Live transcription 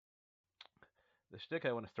The shtick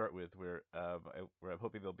I want to start with, where I'm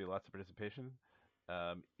hoping there'll be lots of participation,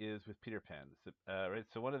 is with Peter Pan. So, right.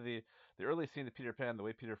 So one of the early scene of Peter Pan, the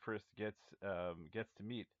way Peter first gets to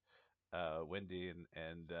meet Wendy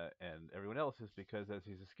and everyone else is because as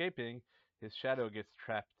he's escaping, his shadow gets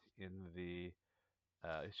trapped in the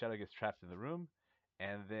his shadow gets trapped in the room,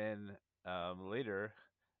 and then later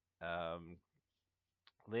um,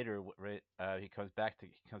 right, he comes back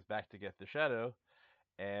to get the shadow,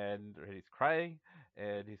 and right, he's crying,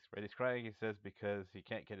 and he's crying. He says because he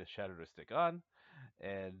can't get his shadow to stick on,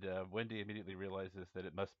 and Wendy immediately realizes that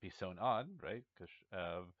it must be sewn on, right? Because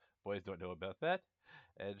boys don't know about that,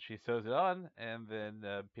 and she sews it on, and then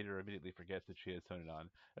Peter immediately forgets that she has sewn it on.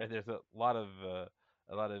 Right? There's a lot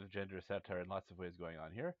of gender satire in lots of ways going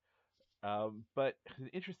on here, but an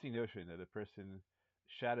interesting notion that a person's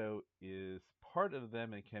shadow is part of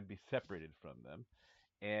them and can be separated from them.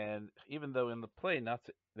 And even though in the play,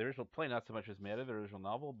 the original play, not so much as made of the original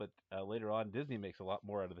novel, but later on, Disney makes a lot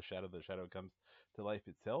more out of the shadow. The shadow comes to life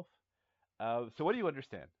itself. So, what do you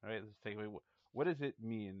understand? All right, let's take away. What does it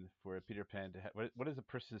mean for a Peter Pan to have? What is a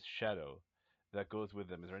person's shadow that goes with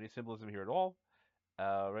them? Is there any symbolism here at all?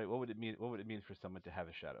 Right, what would it mean? What would it mean for someone to have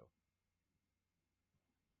a shadow?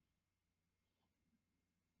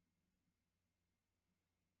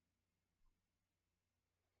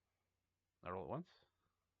 Not all at once.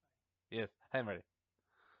 Yes. Hi, Marty.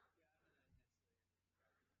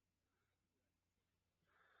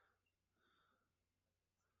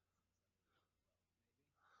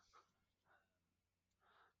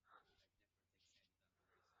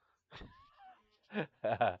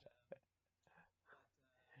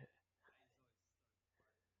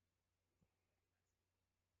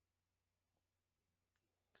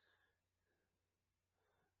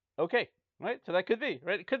 Okay, right? So that could be,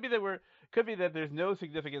 right? It could be that there's no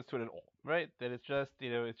significance to it at all, right? That it's just,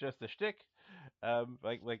 it's just a shtick, and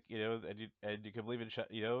you can believe in,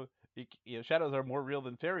 shadows are more real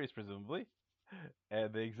than fairies, presumably,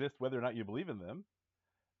 and they exist whether or not you believe in them.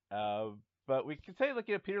 Uh, but we could say, like,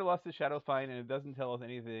 Peter lost his shadow fine, and it doesn't tell us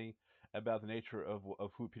anything about the nature of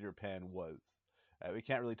who Peter Pan was. We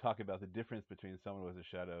can't really talk about the difference between someone with a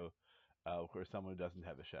shadow, or someone who doesn't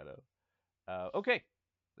have a shadow. Okay.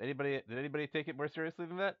 Did anybody take it more seriously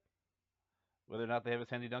than that? Whether or not they have a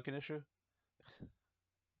Sandy Duncan issue?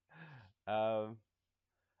 Um,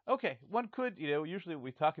 okay. One could, usually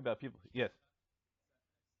we talk about people. Yes.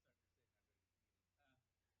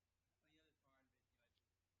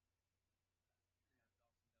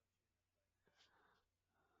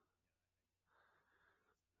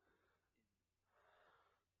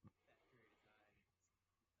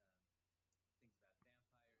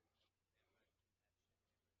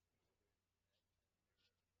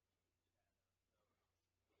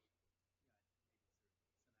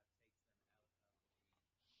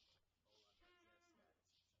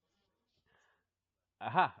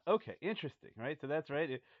 Aha. Okay. Interesting. Right. So that's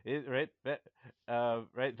right. Right.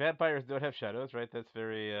 Right. Vampires don't have shadows. Right. That's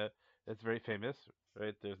very famous.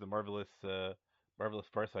 Right. There's the marvelous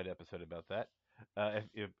Farsight episode about that.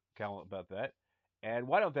 If count about that. And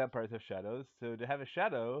why don't vampires have shadows? So to have a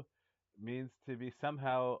shadow means to be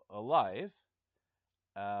somehow alive.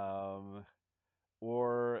 Um,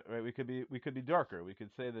 or right, we could be darker. We could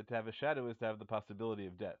say that to have a shadow is to have the possibility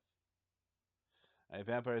of death.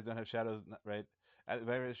 Vampires don't have shadows, right?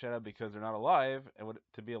 Vampires have shadow because they're not alive, and what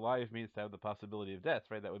to be alive means to have the possibility of death,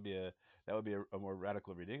 right? That would be a more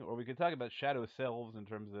radical reading. Or we could talk about shadow selves in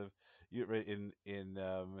terms of right, in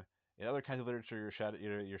other kinds of literature,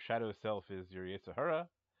 your shadow self is your Yetzer Hara,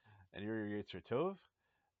 and you're your Yetzer Tov.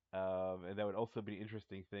 And that would also be an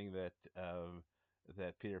interesting thing that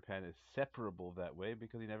Peter Pan is separable that way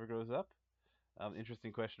because he never grows up.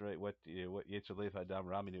 Interesting question, right? What Yetzer Lev Adam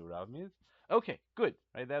Raminu Rav means? Okay, good.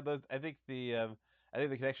 Right, I think the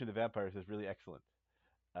connection to vampires is really excellent.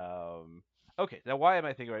 Um, okay, now why am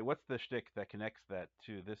I thinking right? What's the shtick that connects that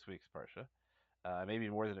to this week's parsha? Maybe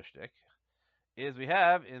more than a shtick is we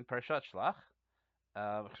have in Parshat Shlach.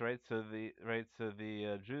 So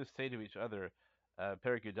the Jews say to each other,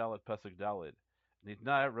 Perik Yudalit Pasuk Dalit,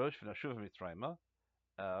 Nitna Rosh v'Nashuv Mitzrayma,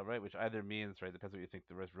 right? Which either means, right, depends what you think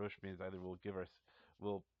the rest Rosh means. Either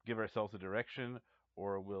we'll give ourselves a direction,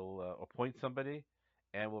 or we'll appoint somebody,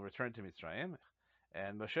 and we'll return to Mitzrayim.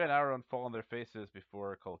 And Moshe and Aaron fall on their faces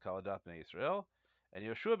before Kol Kaladat Bnei Israel, and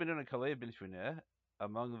Yoshua ben Nun and Kaleb ben Shuneh,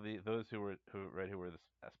 among those who were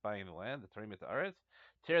spying the land, the Tarim et Aretz,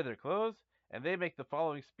 tear their clothes, and they make the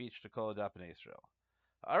following speech to Kaladat Bnei Israel.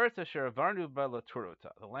 Aretz asher avarnu ba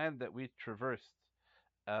laturota, the land that we traversed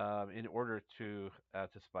in order to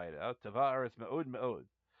spy it out. Tava aretz me'od me'od.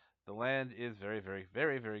 The land is very, very,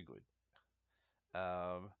 very, very good.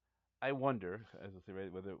 I wonder, as I say,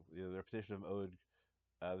 right, whether the reputation of Ode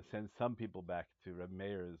sends some people back to Reb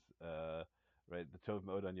Meir's, right, the Tov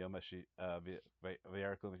Ma'od on Yom Hashi,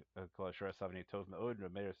 V'yarkol Kol Asher Savni Tov Ma'od.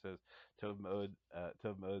 Reb Meir says Tov Ma'od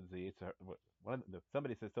Ziyitzer.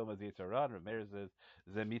 Somebody says Tov Ma'od Ziyitzer and Reb Meir says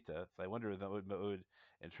Zemita. So I wonder if the Ma'od,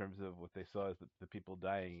 in terms of what they saw as the people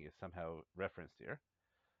dying, is somehow referenced here.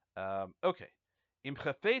 Okay. Im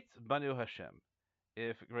chafetz banu Hashem.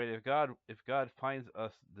 If God finds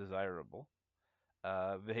us desirable,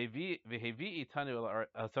 V'hevi itanu al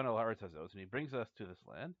haaretz hazot, and He brings us to this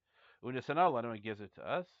land. U'nesana lanu, and gives it to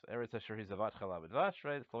us. Eretz asher hizavat chalav v'dvash,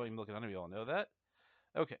 right? Flowing milk and honey. We all know that.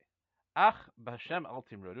 Okay. Ach b'Hashem al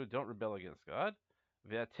timrodu. Don't rebel against God.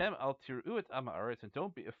 V'atem al tiru et am haaretz, and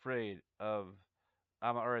don't be afraid of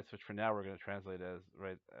am haaretz, which for now we're going to translate as,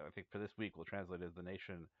 right. I think for this week we'll translate as the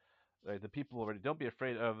nation. Right, the people already. Don't be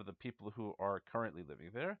afraid of the people who are currently living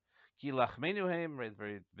there. Ki lachmenu, right?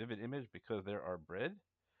 Very vivid image, because there are bread.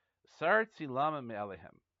 Sar tzilama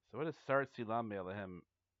me'alehem. So what does Sar tzilama me'alehem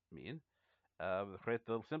mean? The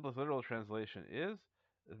simplest literal translation is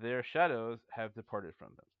their shadows have departed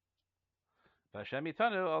from them. Vashem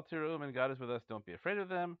itanu al tiru'um, and God is with us. Don't be afraid of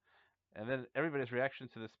them. And then everybody's reaction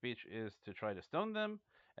to the speech is to try to stone them.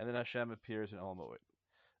 And then Hashem appears in Olam Moed.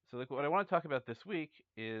 So what I want to talk about this week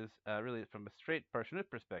is really from a straight Parshanut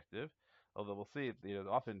perspective, although we'll see,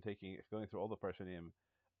 often going through all the Parshanim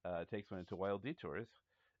takes one into wild detours.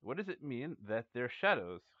 What does it mean that their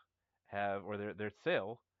shadows have, or their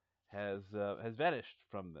sail has vanished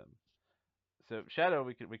from them? So shadow,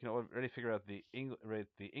 we can already figure out right,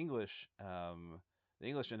 the English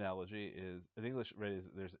analogy is the English, right, is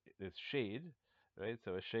there's shade, right?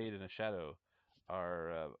 So a shade and a shadow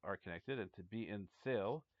are connected, and to be in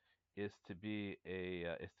sail is to be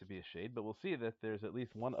a shade. But we'll see that there's at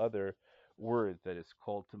least one other word that is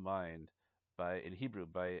called to mind in Hebrew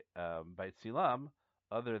by tzilam,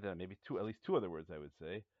 other than maybe at least two other words, I would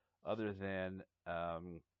say, other than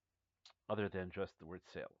just the word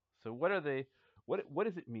sail. So what are they? What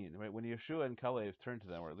does it mean, right? When Yeshua and Kalev turn to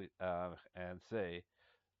them, or at least, and say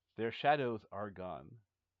their shadows are gone,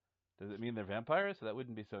 does it mean they're vampires? So that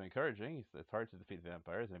wouldn't be so encouraging. It's hard to defeat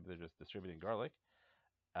vampires. Maybe they're just distributing garlic.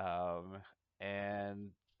 Um,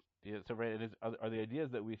 and so right, are the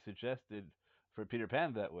ideas that we suggested for Peter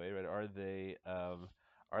Pan that way, right? Are they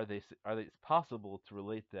it's possible to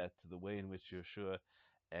relate that to the way in which Yeshua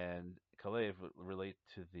and Kalev relate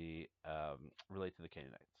to the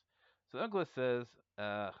Canaanites? So Uncle says,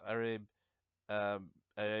 Arab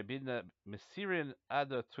Arabina Mesirin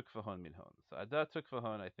Ada Tukvahon Minhon. So Ada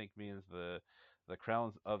Tukvahon, I think, means the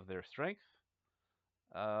crowns of their strength.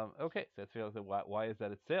 Okay, so that's why is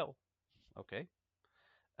that at sale? Okay.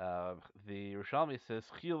 The Rishalmi says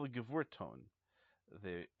Chil Gevurton,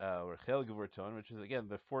 or Chel Gevurton, which is again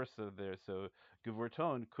the force of their. So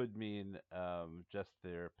Gevurton could mean just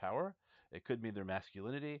their power. It could mean their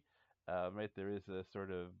masculinity. Right, there is a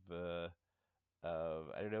sort of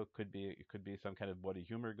I don't know. It could be some kind of bloody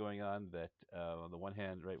humor going on. That on the one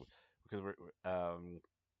hand, right, because we're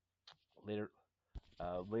later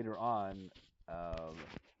later on, um,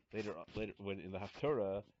 later when in the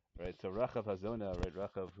Haftorah, right? So Rachav Hazona, right?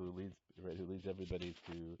 Rachav who leads everybody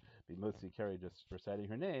to be Motzi Keri just reciting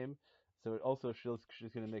her name. So it also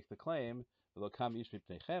she's going to make the claim, Lokam Ish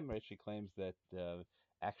Mipnechem, right? She claims that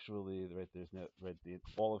actually, right, there's no right.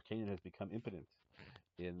 All of Canaan has become impotent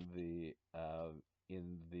in the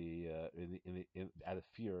out of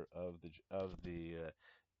fear of the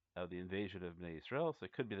invasion of Bnei Israel. So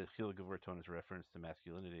it could be that Chil Gevurton is a reference to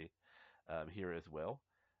masculinity here as well.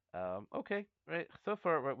 Okay, right. So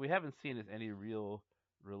far, what we haven't seen is any real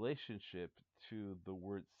relationship to the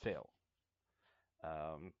word sail.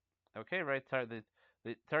 Okay, right.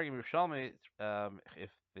 The Targum Yerushalmi,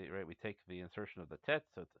 if we take the insertion of the tet,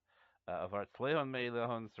 so it's of our tlehon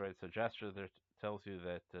meilehon, right? So Jasher there tells you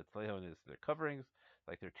that tlehon is their coverings,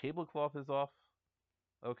 like their tablecloth is off.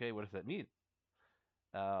 Okay, what does that mean?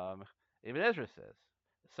 Ibn Ezra says,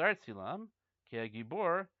 Sar Tzilam, ki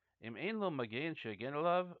agibor, im ein lo magen she'agen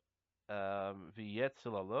alav,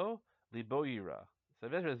 v'yetzilalo, libo yira. So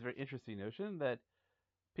Ibn Ezra has a very interesting notion that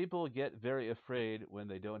people get very afraid when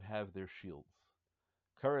they don't have their shields.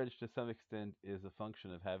 Courage, to some extent, is a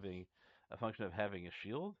function of having a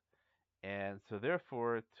shield, and so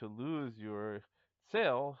therefore, to lose your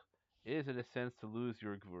sail is, in a sense, to lose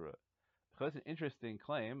your gvura. So that's an interesting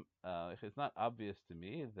claim. It's not obvious to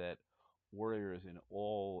me that warriors in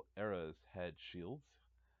all eras had shields.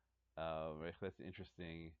 That's an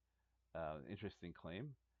interesting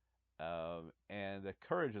claim. And that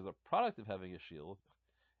courage as a product of having a shield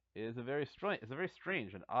is a very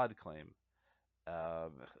strange and odd claim.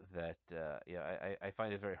 um, that I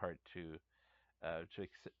find it very hard to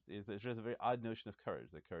accept. There's just a very odd notion of courage.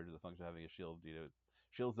 That courage is a function of having a shield.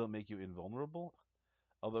 Shields don't make you invulnerable,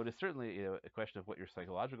 although it is certainly a question of what your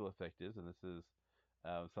psychological effect is, and this is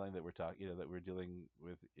something that we're talking, that we're dealing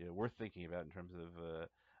with, worth thinking about in terms of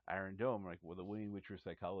Iron Dome, like the way in which your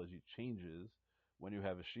psychology changes when you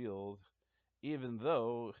have a shield, even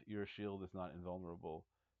though your shield is not invulnerable.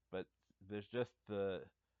 But there's just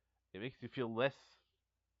it makes you feel less,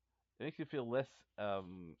 it makes you feel less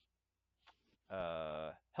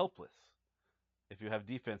helpless if you have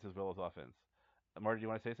defense as well as offense. Marty, do you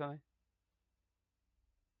want to say something?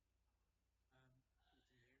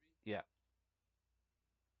 Yeah,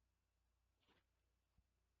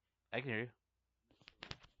 I can hear you.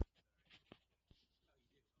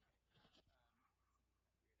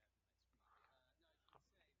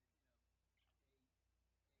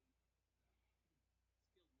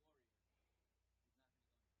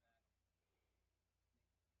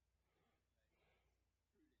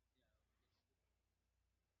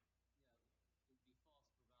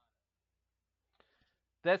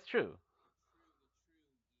 That's true.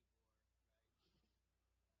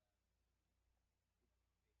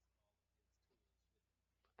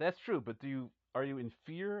 That's true. But are you in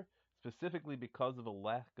fear specifically because of a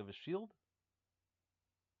lack of a shield?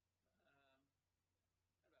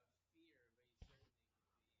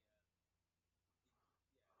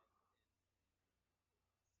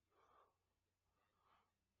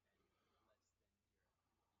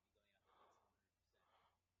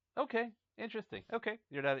 Okay, interesting. Okay,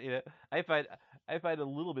 you're not. I find I find a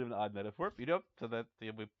little bit of an odd metaphor. So that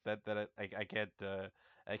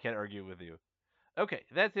I can't argue with you. Okay,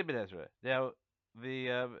 that's Ibn Ezra. Now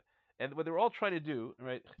the and what they're all trying to do,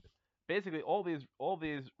 right? Basically, all these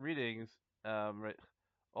readings, right?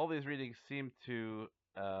 All these readings seem to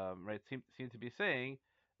be saying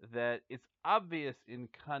that it's obvious in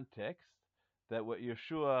context that what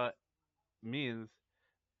Yeshua means,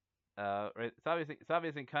 right? It's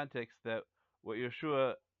obvious in context that what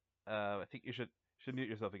Yeshua, I think you should mute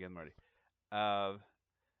yourself again, Marty. Uh,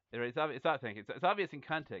 right, it's obvious in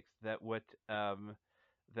context that what's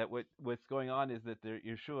going on is that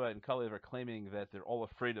Yeshua and Kalev are claiming that they're all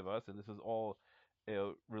afraid of us, and this is all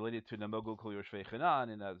related to Namogul Kol Yoshvei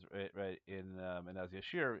Chanan and as right in as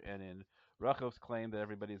Yashir and in Rachov's claim that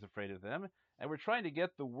everybody's afraid of them, and we're trying to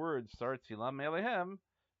get the word Sar Tzilam Melehem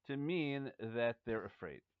to mean that they're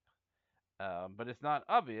afraid. But it's not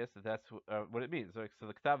obvious that that's what it means. So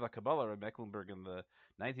the Ktav Kabbalah of Mecklenburg in the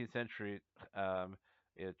 19th century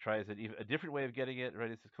it tries a different way of getting it.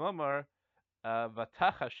 Right? It says Klomar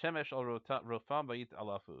Vatach Hashemesh al Rofam Ba'it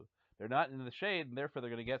Alafu. They're not in the shade, and therefore they're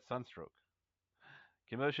going to get sunstroke.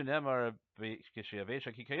 Kemoshin Emar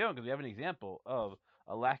because we have an example of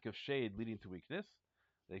a lack of shade leading to weakness.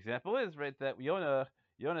 The example is right that Yona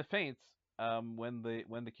faints when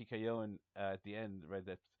the Kikayon at the end, right,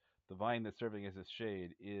 that the vine that's serving as his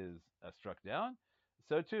shade is struck down.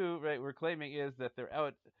 So too, right, we're claiming is that they're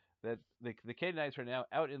out, that the Canaanites are now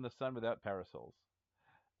out in the sun without parasols.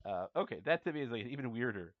 Okay, that to me is like an even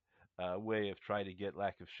weirder way of trying to get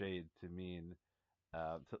lack of shade to mean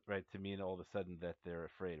to mean all of a sudden that they're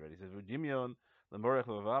afraid, right? He says, "V'dimyon lemorech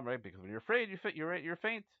levavam," right? Because when you're afraid, you're right, you're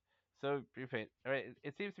faint. So you're faint, right?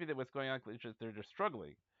 It seems to me that what's going on is just they're just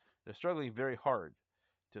struggling. They're struggling very hard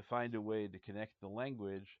to find a way to connect the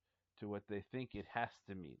language to what they think it has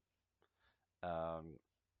to mean. Um,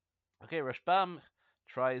 okay, Rashbam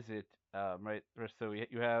tries it, right? So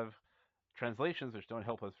you have translations which don't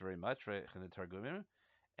help us very much, right? In the Targumim,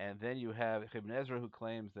 and then you have Ibn Ezra who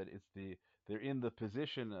claims that they're in the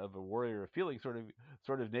position of a warrior, feeling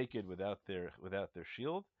sort of naked without their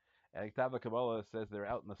shield. And Kitab Kabbalah says they're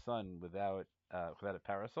out in the sun without a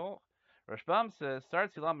parasol. Rashbam says Sar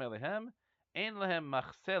Tzilam Melehem Ein Lehem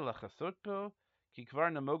Machse Lachasotpo Ki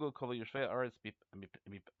Kvar Namogo Kol Yoshvei Aretz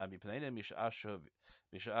Mipneinim Misha'ah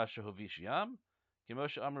Shehu Vishyam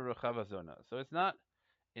Kimosha Amru Rochav Azona. So it's not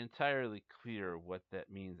entirely clear what that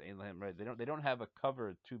means. Right? They don't have a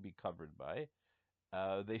cover to be covered by.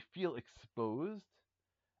 They feel exposed.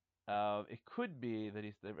 It could be that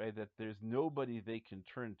right, that there's nobody they can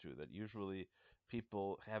turn to. That usually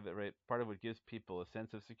people have it right. Part of what gives people a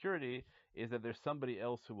sense of security is that there's somebody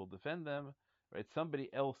else who will defend them. Right? Somebody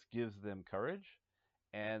else gives them courage,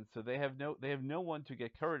 and so they have no one to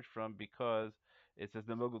get courage from because it says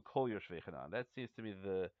the mogul kol yoshveichanan. That seems to me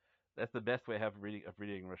that's the best way of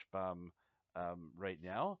reading Rashbam right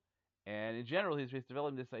now. And in general, he's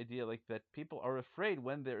developing this idea like that people are afraid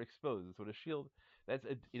when they're exposed. So a shield, that's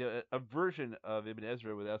a version of Ibn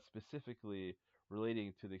Ezra without specifically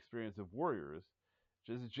relating to the experience of warriors.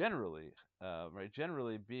 Just generally, right?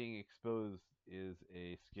 Generally, being exposed is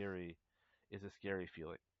a scary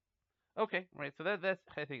feeling. Okay, right. So that's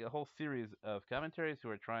I think a whole series of commentaries who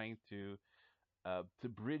are trying to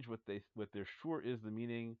bridge what they're sure is the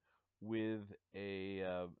meaning with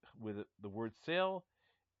with the word sail,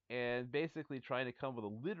 and basically trying to come with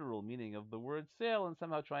a literal meaning of the word sail, and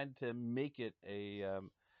somehow trying to make it a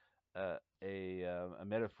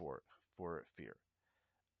metaphor for fear.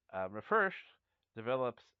 Rafersh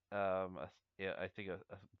develops yeah, I think a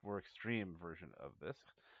more extreme version of this.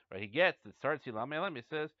 Right, it starts Yilam Elam. He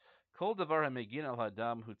says, "Kol davar hamegin al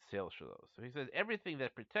hadam hutzel shelo." So he says everything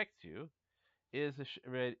that protects you is a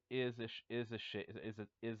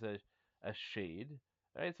shade.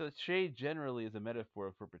 Right, so shade generally is a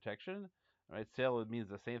metaphor for protection. Right, sel means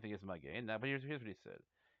the same thing as magain. Now, but here's what he said: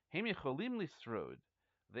 Hem yicholim lisrod.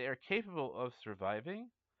 They are capable of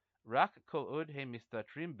surviving Rak kol od he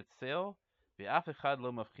mistatrim b'tzel ve'af echad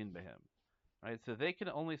lo mavchin behem. Right, so they can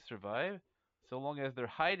only survive so long as they're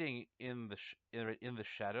hiding in the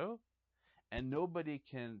shadow, and nobody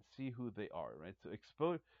can see who they are. Right,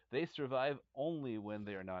 so they survive only when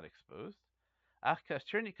they are not exposed. Ach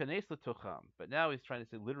kasherni kanes letocham. But now he's trying to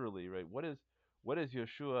say literally, right? What is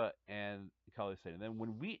Yeshua and Kaleh saying? And then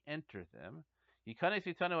when we enter them, Yikanes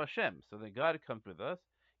Yitanu Hashem. So then God comes with us,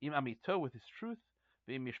 im amito with His truth,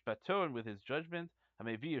 v'im mishpato and with His judgment,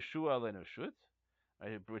 hamevi Yeshua lenoshut,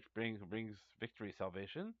 right, which brings victory,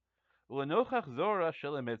 salvation. Ulenochach zora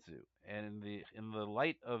shelemetzu, and in the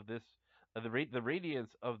light of this, the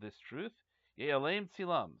radiance of this truth, ye'alem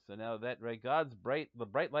tzilam. So now that right, the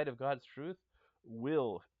bright light of God's truth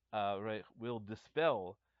will will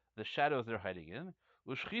dispel the shadows they're hiding in.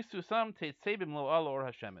 Ushchisu sam teitzebim lo al or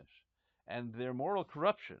hashemesh, and their moral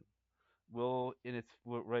corruption will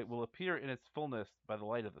appear in its fullness by the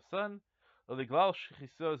light of the sun. Uliglal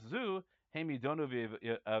shchisos zu hemidonu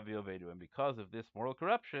v'yovedu, and because of this moral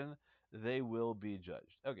corruption, they will be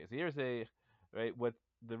judged. Okay, so here's a right what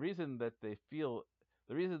the reason that they feel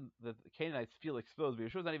the reason that the Canaanites feel exposed.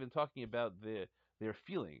 Yeshua's not even talking about their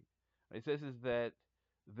feeling. It says is that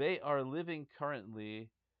they are living currently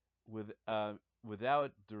with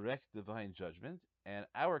without direct divine judgment, and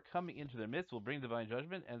our coming into their midst will bring divine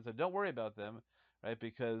judgment. And so don't worry about them, right?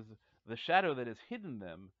 Because the shadow that has hidden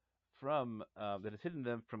them from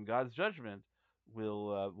God's judgment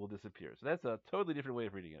will disappear. So that's a totally different way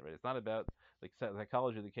of reading it, right? It's not about like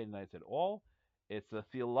psychology of the Canaanites at all. It's a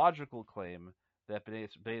theological claim that Bnei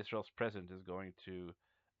Israel's present is going to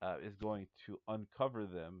uncover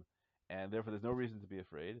them, and therefore there's no reason to be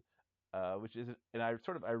afraid, which is an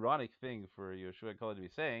sort of ironic thing for Yeshua and Kalev to be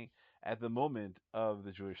saying at the moment of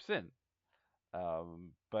the Jewish sin.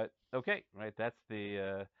 But okay, right? That's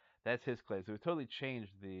his claim. So we've totally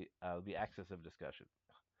changed the axis of discussion.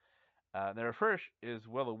 Now, Hirsch is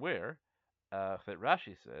well aware that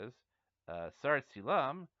Rashi says Sar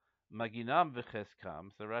Tzilam Maginam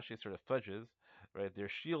v'cheskam. So Rashi sort of fudges right their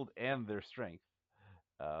shield and their strength.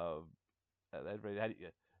 Uh, right,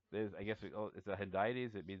 I guess it's a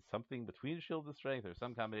hendites. It means something between shield and strength, or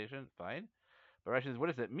some combination. Fine. But Rashi says, what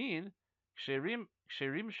does that mean? Ksherim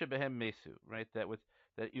shebehem mesu. Right. That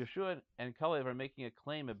Yeshua and Kalev are making a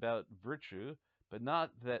claim about virtue, but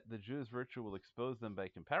not that the Jews' virtue will expose them by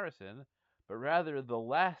comparison, but rather the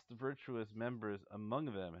last virtuous members among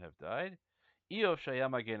them have died. Eov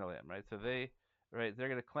shayama genalim. Right. So they're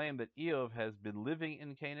going to claim that Eov has been living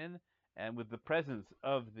in Canaan, and with the presence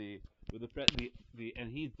of the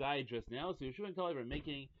and he died just now. So Yeshua and Kalev are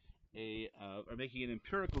making an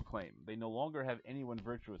empirical claim. They no longer have anyone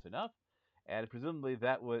virtuous enough, and presumably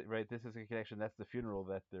that was right. This is a connection. That's the funeral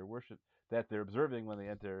that they're observing when they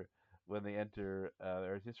enter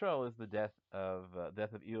Eretz Yisrael, is the death of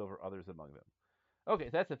Eov or others among them. Okay,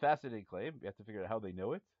 so that's a fascinating claim. You have to figure out how they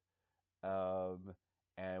know it,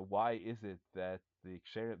 and why is it that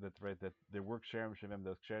that their work Sherem Shemem,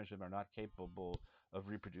 those Sherem Shemem are not capable of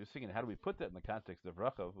reproducing, and how do we put that in the context of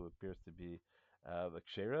Rachav, who appears to be a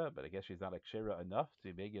Kshera, but I guess she's not a Kshera enough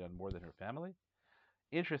to make it on more than her family?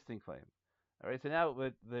 Interesting claim. All right, so now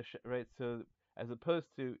with so as opposed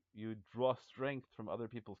to you draw strength from other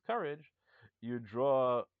people's courage, you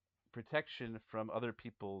draw protection from other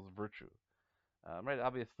people's virtue. Right,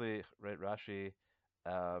 obviously, right. Rashi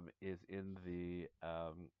is in the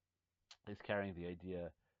is carrying the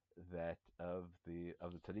idea that of the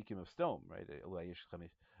tzaddikim of stone, right?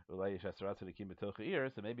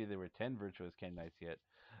 So maybe there were 10 virtuous Canaanites yet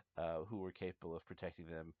who were capable of protecting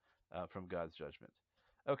them from God's judgment.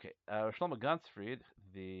 Okay, Shlomo Ganzfried,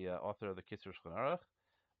 the author of the Kitzur Shulchan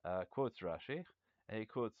Aruch, quotes Rashi, and he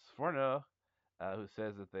quotes Sforno, who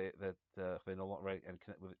says that they no longer right, and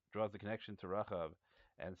draws the connection to Rachav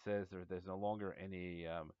and says there's no longer any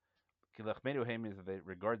Kilachmenu means that they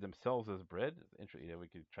regard themselves as bread. We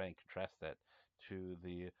could try and contrast that to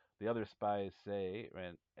the other spies say,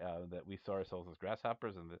 right, that we saw ourselves as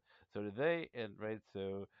grasshoppers, and so did they, and right.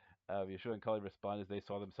 So Yeshua and Kali respond as they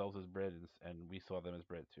saw themselves as bread, and we saw them as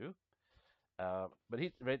bread too. But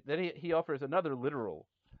then he offers another literal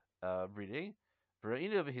reading.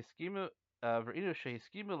 V'ra'inu v'hiskimu v'ra'inu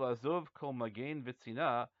shehiskimu lazov kol magen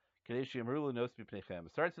v'tzina kadei she'yamru l'nos mipnechem.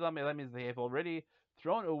 Start Silam means they have already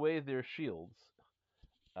thrown away their shields.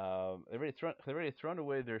 They've already thrown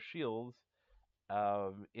away their shields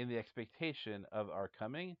in the expectation of our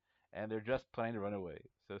coming, and they're just planning to run away.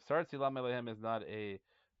 So Sar Tzilam Elohim is not a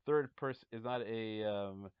third person. Is not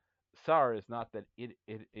a Sar is not that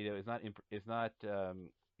is not in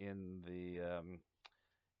the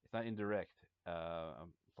it's not indirect.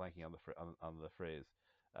 I'm blanking on on the phrase.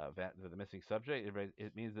 The missing subject.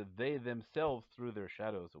 It means that they themselves threw their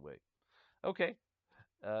shadows away. Okay,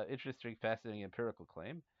 interesting, fascinating empirical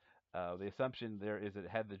claim. The assumption there is that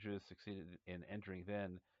had the Jews succeeded in entering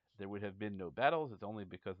then, there would have been no battles. It's only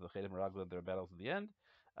because of the Chedim Raglim there are battles at the end.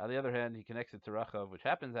 On the other hand, he connects it to Rachav, which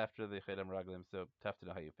happens after the Chedim Raglim, so tough to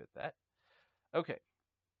know how you fit that. Okay.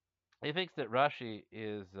 He thinks that Rashi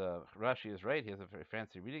is right. He has a very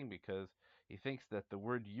fancy reading because he thinks that the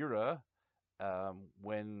word Yura,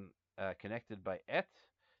 when connected by et,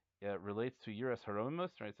 relates to Yuras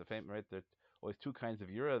Haromus, right? It's a famous, right? There's always two kinds of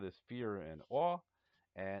Yura. There's fear and awe,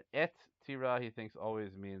 and et tira he thinks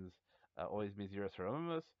always means Yuras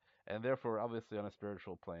Haromus, and therefore, obviously, on a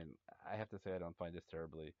spiritual plane, I have to say I don't find this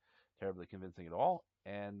terribly convincing at all.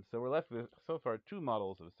 And so we're left with so far two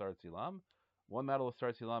models of Sar Tzilam. One model of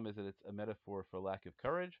Sar Tzilam is that it's a metaphor for lack of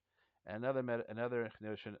courage, and another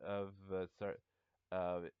notion of the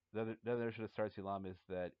other notion of Sar Tzilam is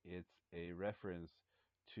that it's a reference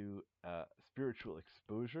to spiritual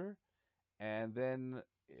exposure. And then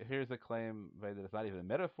here's a claim, right, that it's not even a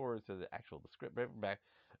metaphor; it's the actual description.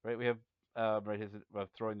 Right, we have right his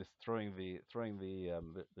throwing the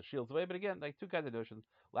shields away. But again, like two kinds of notions: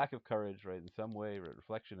 lack of courage, right, in some way, right,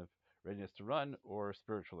 reflection of readiness to run, or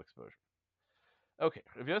spiritual exposure. Okay,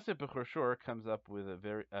 Rav Yosef Bechor Shor comes up with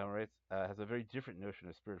has a very different notion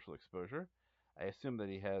of spiritual exposure. I assume that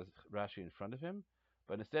he has Rashi in front of him,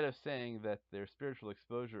 but instead of saying that their spiritual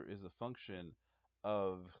exposure is a function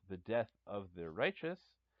of the death of the righteous,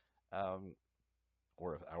 um,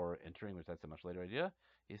 or of our entering, which that's a much later idea,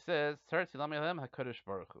 he says, "Tzar Tzilam Elohim Hakadosh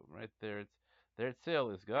Baruch Hu." Right there, their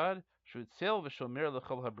tzel is God. Shu tzel v'shomer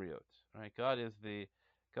l'chol habriot. Right, God is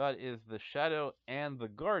the shadow and the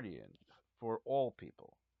guardian for all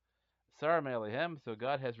people. Sar Me'alehem, so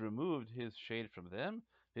God has removed his shade from them.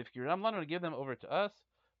 V'ifkiram lanu, to give them over to us.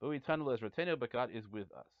 V'uitanu le'ezratenu, but God is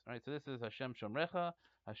with us. All right, so this is Hashem Shomrecha,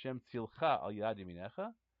 Hashem Tzilcha al yad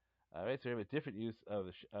yaminecha. All right, so we have a different use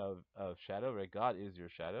of shadow. Right, God is your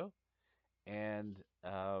shadow, and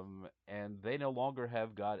they no longer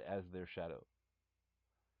have God as their shadow.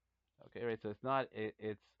 Okay, right. So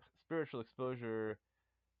it's spiritual exposure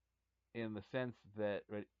in the sense that,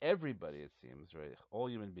 right, everybody, it seems, right, all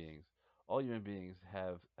human beings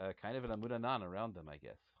have kind of an Amud Anan around them, I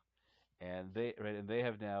guess, and they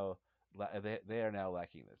have now they are now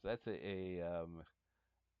lacking this. That's an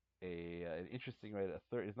interesting, right. A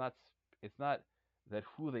third. It's not that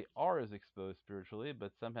who they are is exposed spiritually,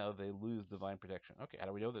 but somehow they lose divine protection. Okay, how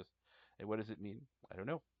do we know this? And what does it mean? I don't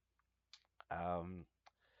know. Um,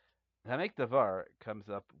 Hamek Davar comes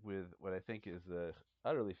up with what I think is a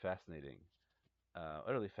utterly fascinating,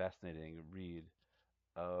 read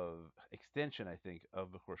of extension, I think, of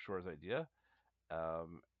Bechor Shor's idea.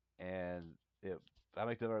 Um, and it,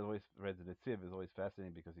 Hamek Davar is always read the Netziv is always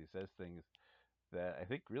fascinating because he says things that I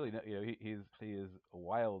think really, he is a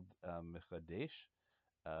wild Mechadesh,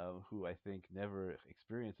 who I think never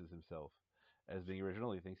experiences himself as being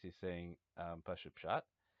original. He thinks he's saying Pashut Pshat,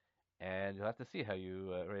 and you'll have to see how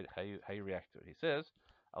you react to it. He says,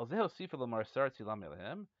 "Al zeho sifa lamar sar tzilam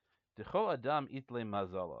elehem, dechol adam itle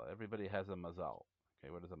mazala." Everybody has a mazal.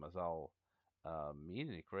 Okay, what does a mazal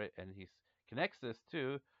mean? And he connects this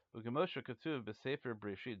to Ugemoshe Katuv B'Sefer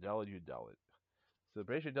Breshit Daled Yudalid. So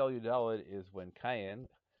Breshit Daled Yudalid is when Cain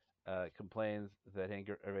complains that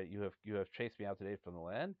you have chased me out today from the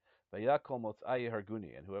land. Vayakol motzai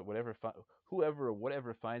harguni, and whoever or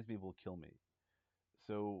whatever finds me will kill me.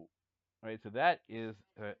 So, right, so that is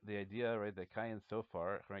the idea, right, that Cain so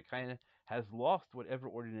far, right, Cain has lost whatever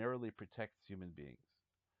ordinarily protects human beings.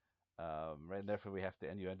 Right, and therefore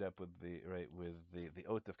you end up with the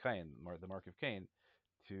oath of Cain, the mark of Cain,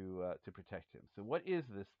 to protect him. So, what is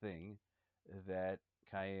this thing that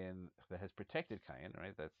Kain that has protected Kain,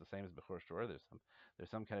 right? That's the same as Bechor Shor. There's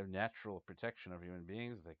some kind of natural protection of human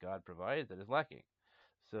beings that God provides that is lacking.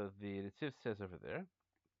 So the Tziv says over there,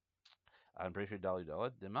 I'm pretty sure Dali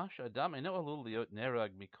Dalit, Demash Adam Eno Alul Liot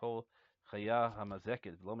Nerag Mikol Chaya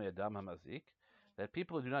Hamazeket Lome Adam Hamazik, that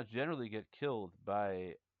people do not generally get killed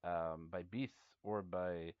by beasts or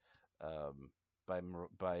um,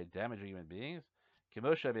 by damaging human beings.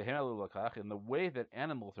 Kimosha Behem Alul Lakach, in the way that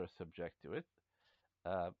animals are subject to it.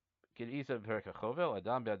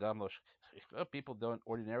 People don't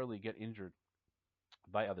ordinarily get injured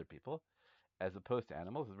by other people, as opposed to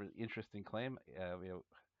animals. It's a really interesting claim.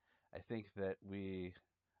 I think that at least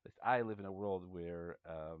I live in a world where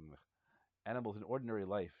animals in ordinary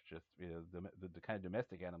life, just the kind of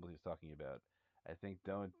domestic animals he's talking about, I think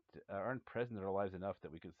don't aren't present in our lives enough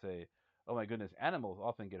that we could say, oh my goodness, animals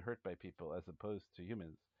often get hurt by people as opposed to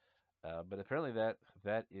humans. But apparently that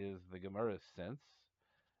is the Gemara's sense.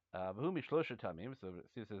 V'hu mishlosha tamim. So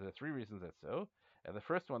it says there are three reasons that's so. And the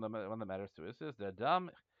first one, the one that matters to us, is the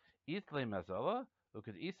Adam itle mazala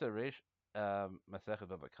uked isa reish masechet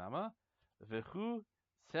bava kama v'hu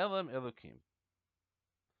tselem elokim.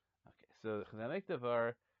 Okay, so Chazanek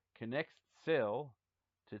Davar connects Tzel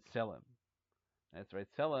to Tselem. That's right.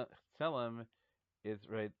 Tselem is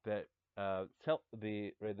right that the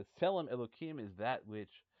Tselem Elokim is that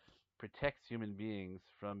which protects human beings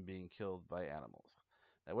from being killed by animals.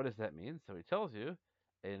 Now, what does that mean? So he tells you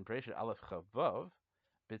in Bereshit Aleph Chavav,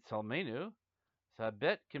 B'Tzalmenu,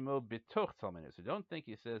 Sabet Kimo B'Toch Tzalmenu. So don't think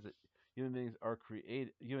he says that human beings are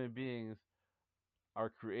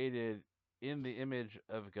created in the image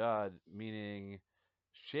of God, meaning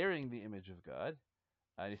sharing the image of God.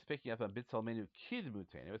 And he's picking up on B'Tzalmenu Kid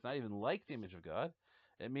Mutenu. It's not even like the image of God.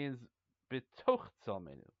 It means B'Toch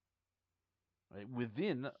Tzalmenu. Right?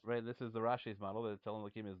 Within, right, this is the Rashi's model that Tzelem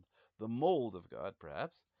Elokim is the mold of God,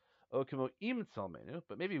 perhaps. Okimo im Tzelmenu,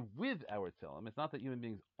 but maybe with our Tzelem. It's not that human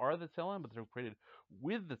beings are the Tzelem, but they're created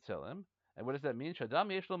with the Tzelem. And what does that mean? Shadam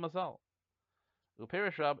Yeshlo Mazal.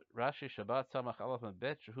 Uperish Rashi Shabbat Samach Aleph and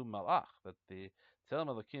Bet Shehu Malach, that the Tzelem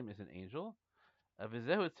Elokim is an angel.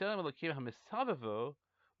 Avizehu Tzelem Elokim Hamisavavo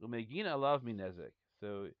Umegin Alav Minezek.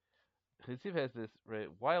 So Chizkiv has this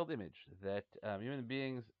wild image that human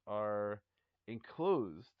beings are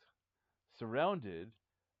enclosed, surrounded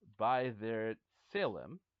by their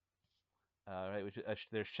tselem, right, which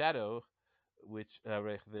their shadow, which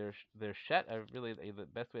their shadow. Really, the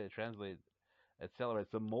best way to translate tselem,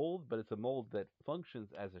 it's a mold, but it's a mold that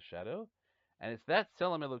functions as a shadow, and it's that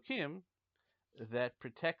tselem elokim that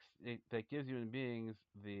protects, that gives human beings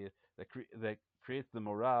that creates the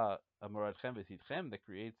morad chem v'titchem, that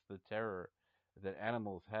creates the terror that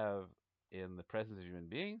animals have in the presence of human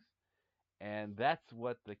beings, and that's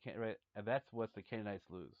what the Canaanites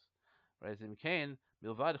lose. Right? In Cain,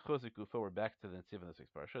 milvad chozik gufo, we're back to the Netziv in the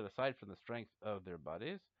sixth parsha. Aside from the strength of their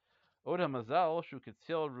bodies, oda mazal shu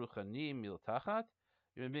ketzil ruchani miltachat.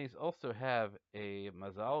 Human beings also have a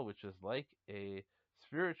mazal, which is like a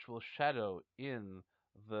spiritual shadow in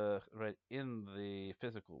the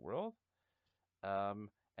physical world. And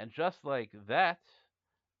just like that,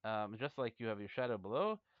 just like you have your shadow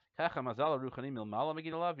below,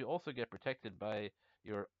 you also get protected by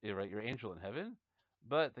your angel in heaven.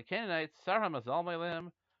 But the Canaanites, but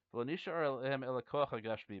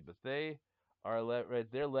they are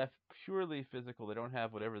they're left purely physical. They don't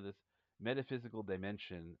have whatever this metaphysical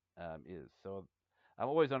dimension is. So I'm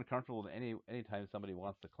always uncomfortable anytime somebody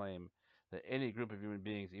wants to claim that any group of human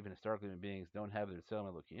beings, even historical human beings, don't have their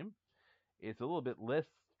Tselem Elokim. It's a little bit less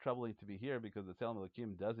troubling to be here because the Tselem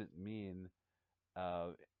Elokim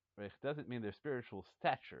uh, doesn't mean their spiritual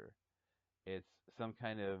stature. It's some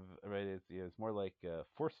kind of it's more like a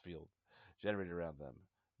force field generated around them.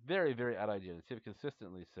 Very very odd idea. The Tziv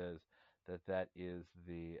consistently says that is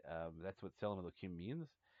that's what Tselem Elokim means,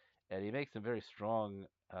 and he makes some very strong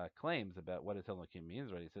claims about what a Tselem Elokim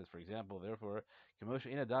means. Right? He says, for example, therefore, people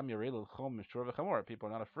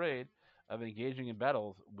are not afraid of engaging in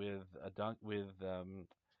battles with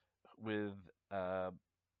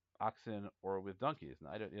oxen or with donkeys. Now,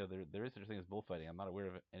 I don't, there is such a thing as bullfighting. I'm not aware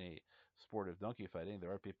of any sport of donkey fighting.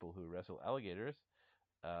 There are people who wrestle alligators.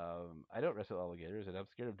 I don't wrestle alligators, and I'm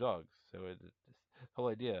scared of dogs. So this whole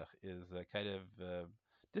idea is kind of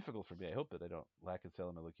difficult for me. I hope that I don't lack in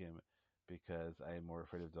Tselem Elokim because I am more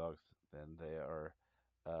afraid of dogs than they are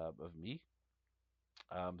of me.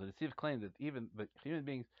 The Netziv claimed that even the human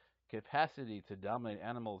beings' capacity to dominate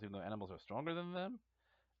animals, even though animals are stronger than them,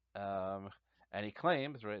 um, and he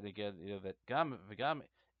claims, right, again, that gam v'gam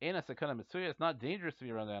ena sakana mitzuya, it's not dangerous to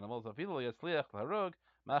be around animals. Even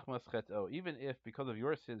if because of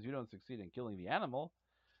your sins you don't succeed in killing the animal,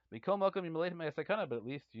 Mikol Malcolm Yimaletim Sakana, but at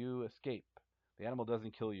least you escape. The animal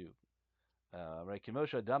doesn't kill you. Right?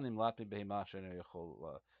 Kimosha Damnim Latmi Behemasha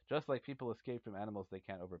just like people escape from animals they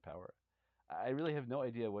can't overpower. I really have no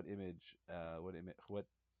idea what image, what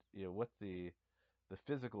what the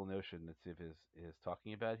physical notion that Siv is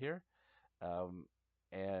talking about here. Um,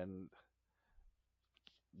 and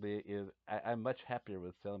I'm much happier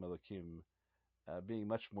with Selim Elohim being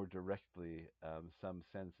much more directly some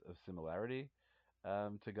sense of similarity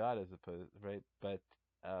to God as opposed right. But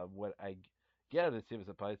what I get out of the Siv as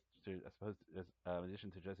opposed as in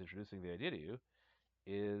addition to just introducing the idea to you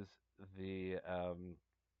is the um,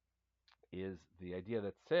 the idea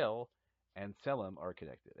that Sel and Selim are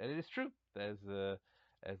connected, and it is true as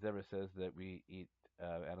Deborah says that we eat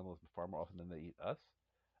animals far more often than they eat us.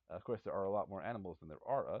 Of course, there are a lot more animals than there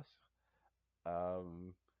are us,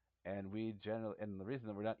 um, and we generally and the reason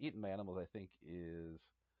that we're not eaten by animals, I think, is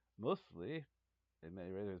mostly in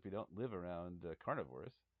many ways we don't live around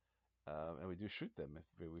carnivores, and we do shoot them. If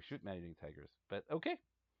we shoot man-eating tigers, but okay,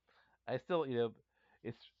 I still,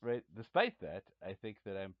 it's right. Despite that, I think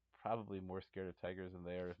that I'm probably more scared of tigers than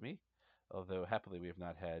they are of me. Although happily we have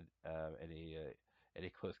not had any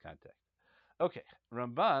close contact. Okay,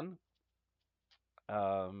 Ramban,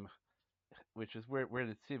 um, which is where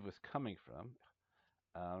the tziv was coming from.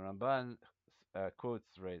 Ramban quotes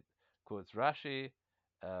Rashi. Quotes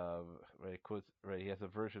right. He has a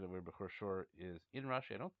version of where Bechor Shor is in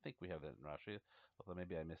Rashi. I don't think we have that in Rashi, although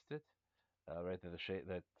maybe I missed it. Right, that the shade,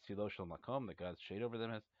 that Silo Shel Makom, that God's shade over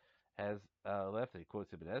them has left. And he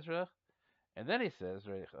quotes Ibn Ezra, and then he says,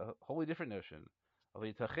 right, a wholly different notion.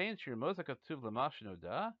 Ki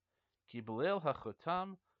belel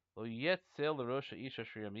hachotam lo yet sel l'rosh ish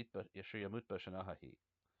asher yamut b'shana hahi.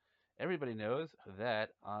 Everybody knows that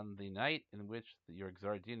on the night in which your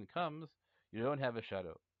Gzar Din comes, you don't have a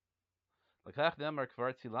shadow. L'kach demar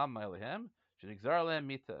kvar tzilam ma'alehem, shenigzar lehem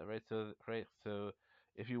mita. Right, so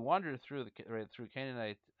if you wander through through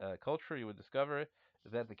Canaanite culture, you would discover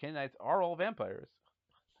that the Canaanites are all vampires.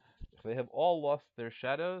 They have all lost their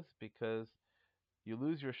shadows because you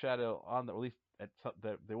lose your shadow on the, or at least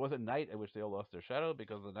there was a night at which they all lost their shadow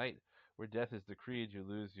because the night where death is decreed, you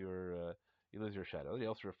lose your shadow. He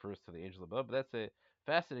also refers to the angel above, but that's a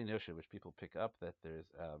fascinating notion which people pick up that there's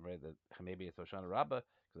right that maybe it's Hoshana Rabbah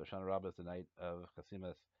because Hoshana Rabbah is the night of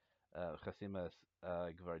Chasimas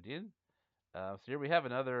Gvardin. So here we have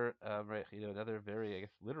another right, another very I guess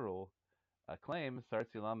literal claim.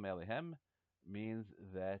 Sartzilam Melehem means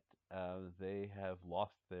that they have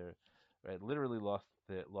lost their right, literally lost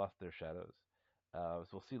their shadows. So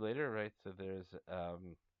we'll see later, right? So there's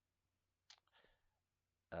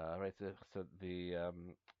right. So the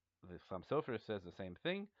Sam Sofer says the same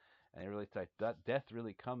thing, and it really that death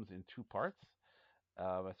really comes in two parts.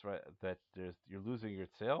 That's right. That there's you're losing your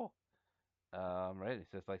tail, right? He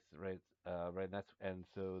says like right. And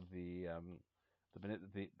so the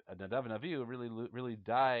Nadav and Avihu really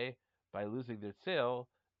die by losing their tail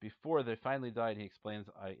before they finally die. And he explains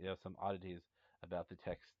some oddities about the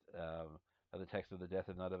text of the death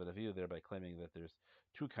of Nadav and Avihu, thereby claiming that there's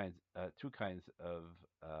two kinds of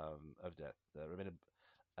death.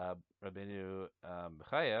 Rabbeinu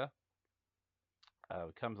Bechaya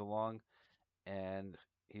comes along and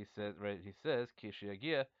he says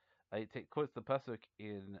Kishiyagia. Quotes the pasuk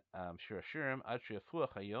in Shir Hashirim, Ad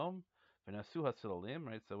sheyafuach hayom v'nasu hatzelalim.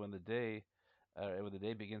 Right, so when the day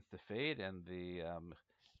begins to fade and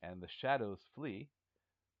the shadows flee,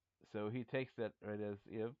 so he takes that right as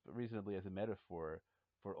reasonably as a metaphor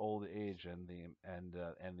for old age and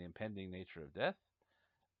the impending nature of death.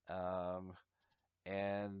 Um,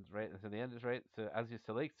 and right, so the end is right. So as you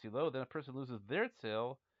select silo, then a person loses their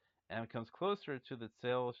tzel and comes closer to the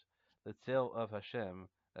tzel of Hashem.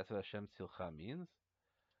 That's what Hashem tzilcha means.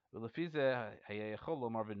 Ulefize hayayachol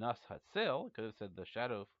lomar v'nas hatzel. Could have said the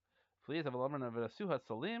shadow flees. Avalomar v'nasu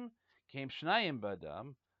hatzelim came shnayim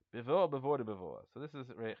badam bivoa bivoa bivoa. So this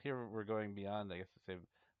is right here. We're going beyond, I guess, to say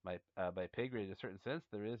by pay grade in a certain sense.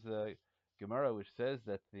 There is a Gemara which says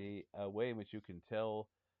that the way in which you can tell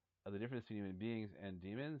the difference between human beings and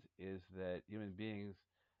demons is that human beings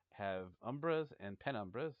have umbras and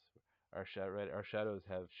penumbras. Our shadows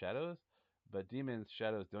have shadows, but demons'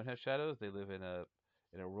 shadows don't have shadows. They live in a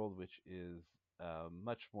world which is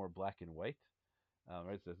much more black and white.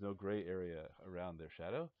 Right, so there's no gray area around their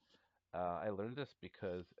shadow. I learned this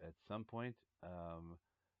because at some point,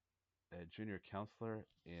 a junior counselor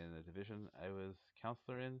in the division I was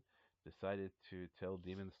counselor in decided to tell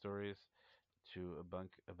demon stories to a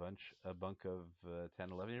bunk of 10,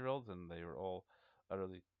 11-year-olds, and they were all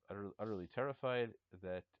utterly terrified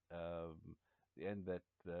that the end that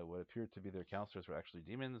what appeared to be their counselors were actually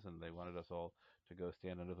demons, and they wanted us all to go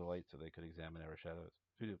stand under the light so they could examine our shadows.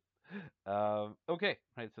 Okay,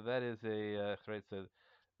 right. So that is a right.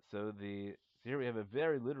 So here we have a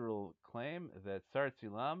very literal claim that Sar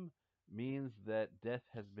Tzilam means that death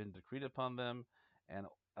has been decreed upon them, and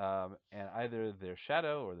either their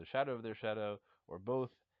shadow or the shadow of their shadow or both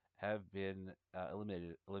have been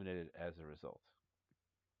eliminated as a result.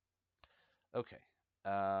 Okay.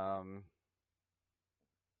 Um,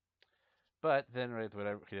 but then, right,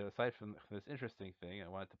 aside from this interesting thing, I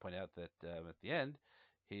wanted to point out that at the end,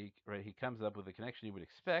 he comes up with a connection you would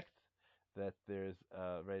expect that there's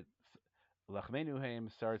right lachmenu haim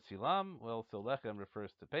sar tzilam. Well, so lechem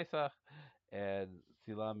refers to Pesach, and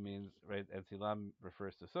tzilam means right, and tzilam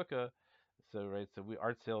refers to sukkah. So right, so we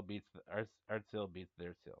Artsil beats Artsil beats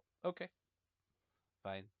their tzil. Okay,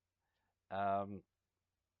 fine. Um,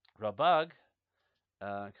 Rabag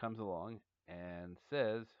comes along and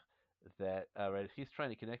says that right, he's trying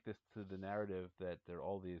to connect this to the narrative that there are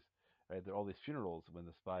all these funerals when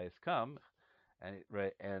the spies come, and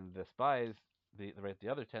right, and the spies, the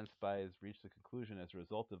other 10 spies reach the conclusion as a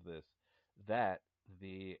result of this that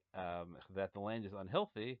that the land is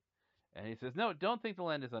unhealthy, and he says, no, don't think the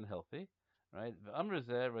land is unhealthy, right? The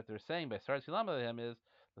Amrazeh, what they're saying by Sar Tzilam Alehem is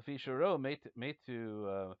the Fishuro made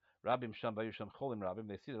to Rabim Sham Bayusham Cholim Rabim.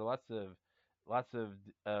 They see there are lots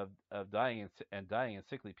of dying and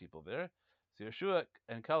sickly people there. So Yeshua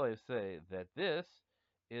and Kalev say that this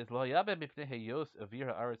is Lo Yabe Mipnei Heyos Avir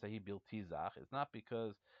Haaretz Ahi Biltizach. It's not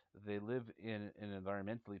because they live in an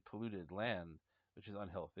environmentally polluted land, which is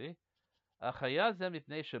unhealthy. It's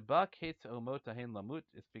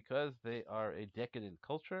because they are a decadent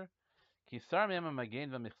culture. Kisar mem magen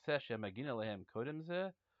v'michseh shemagin alehem kodem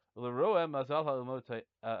zeh, u'leroa mazal ha'umot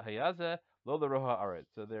hayazeh lo leroha aretz.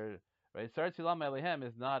 So they're right. Sar tzilam alehem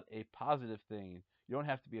is not a positive thing. You don't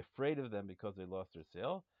have to be afraid of them because they lost their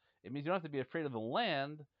sale. It means you don't have to be afraid of the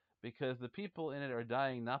land because the people in it are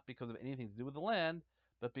dying not because of anything to do with the land,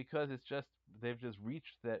 but because they've just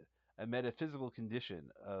reached that a metaphysical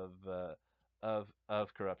condition of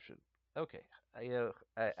corruption. Okay,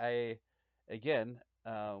 I again,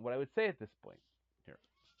 what I would say at this point here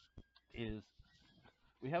is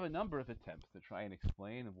we have a number of attempts to try and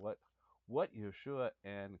explain what Yeshua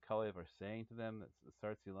and Kalev are saying to them, that's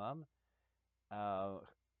Sar Tzilam, uh,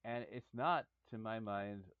 and it's not, to my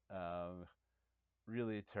mind,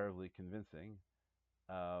 really terribly convincing.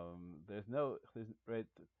 Right,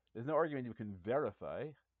 there's no argument you can verify,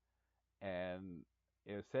 and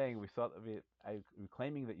saying we saw. I'm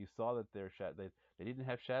claiming that you saw that they didn't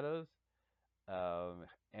have shadows.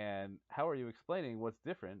 And how are you explaining what's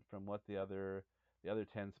different from what the other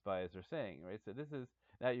 10 spies are saying, right? So this is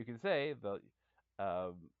now you can say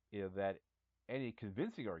um, that any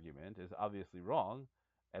convincing argument is obviously wrong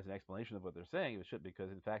as an explanation of what they're saying. It should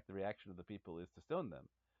because in fact the reaction of the people is to stone them.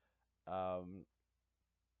 Um,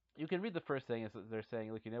 you can read the first thing is that they're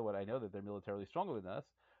saying, look, you know what? I know that they're militarily stronger than us,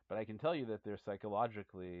 but I can tell you that they're just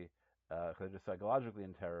psychologically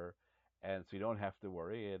in terror, and so you don't have to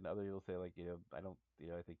worry. And other people say, like, I don't,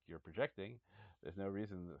 I think you're projecting. There's no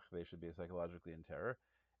reason they should be psychologically in terror.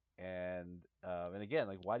 And again,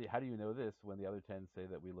 like, how do you know this when the other 10 say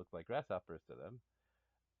that we look like grasshoppers to them?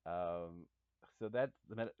 Um, so that's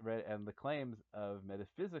and the claims of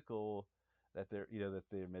metaphysical that they're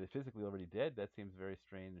metaphysically already dead. That seems very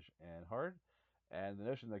strange and hard. And the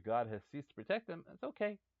notion that God has ceased to protect them, it's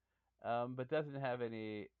okay, but doesn't have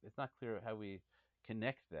any. It's not clear how we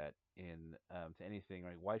connect that in to anything.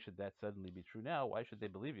 Right? Why should that suddenly be true now? Why should they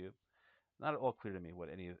believe you? Not at all clear to me what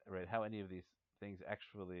how any of these things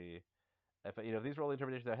actually. If these were all the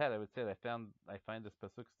interpretations I had, I would say that I find this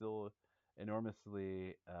pasuk still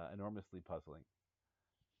enormously puzzling.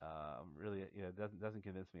 Really, it doesn't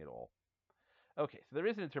convince me at all. Okay, so there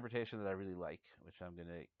is an interpretation that I really like, which I'm going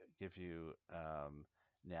to give you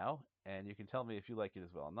now, and you can tell me if you like it as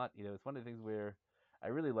well. I'm not, it's one of the things where I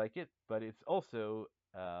really like it, but it's also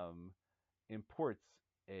um, imports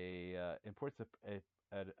a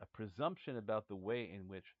presumption about the way in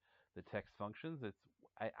which the text functions.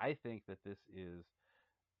 I think that this is,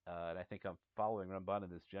 and I think I'm following Ramban in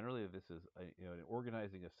this generally. This is an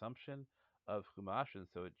organizing assumption of Chumash, and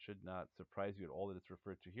so it should not surprise you at all that it's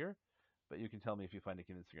referred to here. But you can tell me if you find it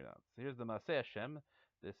convincing or not. So here's the Maseh Hashem.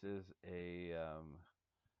 This is a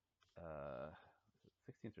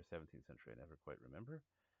 16th or 17th century. I never quite remember.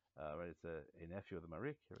 Right, it's a nephew of the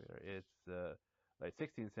Marik. Here we are. It's like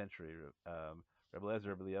 16th century. Rebbe Lezer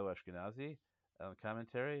Rebbe Leo Ashkenazi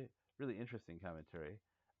commentary. Really interesting commentary.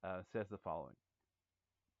 Says the following.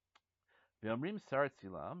 V'omrim sar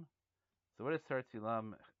tzilam. So what does sar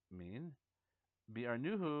tzilam mean?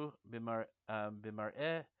 Bi'arnuhu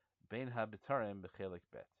b'mar'eh bein habitarim b'chelik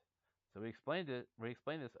bet. So we explained it. We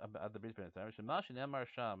explained this about the Brit Bein. Shema shenemar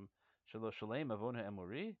sham shelo shalem avon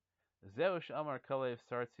ha'emori zeu she'amar kalev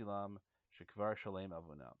sar tzilam shekvar shalem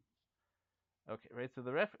avonam. Okay, right. So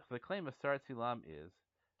the claim of Sar Tzilam is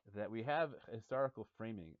that we have a historical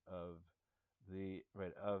framing of the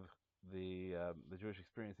Jewish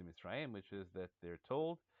experience in Mitzrayim, which is that they're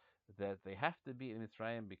told that they have to be in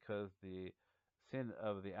Mitzrayim because the sin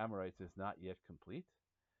of the Amorites is not yet complete,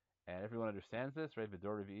 and everyone understands this, right? And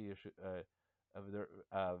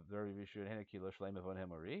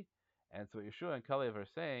so what Yeshua and Kalev are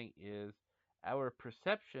saying is our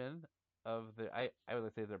perception of I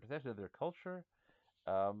would say their perception of their culture,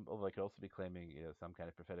 although I could also be claiming some kind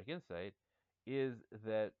of prophetic insight, is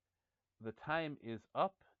that the time is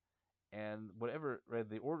up, and whatever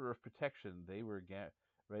the order of protection they were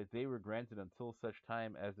granted until such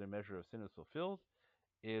time as their measure of sin is fulfilled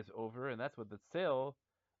is over, and that's what the tzel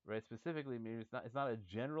specifically means. It's not a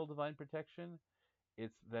general divine protection.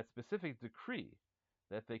 It's that specific decree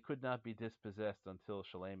that they could not be dispossessed until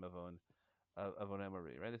Shalem Avon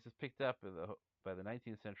Emori. Right. This is picked up by the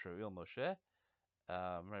 19th century Il Moshe.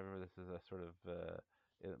 Remember, this is a sort of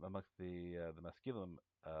amongst the Maskilim,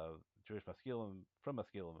 Jewish Maskilim from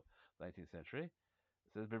Maskilim, 19th century.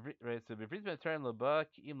 It says, right, so Bivrit B'Taren Laba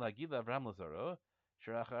Ki'im Lagila Avram Lazaro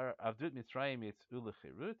Shirachar Avdut Mitzrayim Yitz'u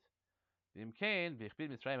L'Chirut V'Imkein V'Ichbid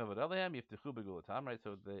Mitzrayim Avad Alehem Yiftechu Begulatam. Right,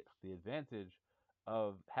 so the advantage of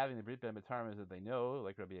having the Brit Ben B'Tarim is that they know,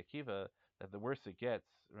 like Rabbi Akiva, that the worse it gets,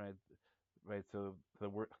 right, so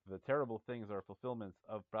the terrible things are fulfillments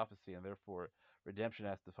of prophecy, and therefore redemption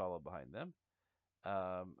has to follow behind them.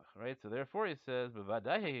 Right, so therefore he says,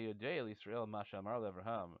 "B'vadayi Yodei Yisrael Mashamar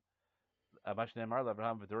Levraham, Mashnei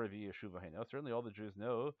Levraham V'Doravi Yeshuva Heino." Certainly, all the Jews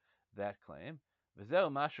know that claim. V'zeu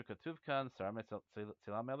Mashu Katuv Kan Sar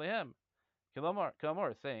Tzilam Elehem.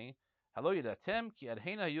 Kilomor saying, "Halo Yidatem Ki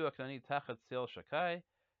Adheina Yu Aknani Tachat Sil Shakai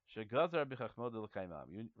Shegazar B'Chachmod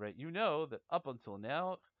L'Kaimam." Right, you know that up until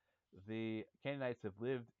now, the Canaanites have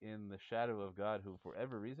lived in the shadow of God, who, for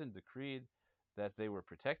whatever reason, decreed that they were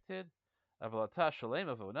protected. But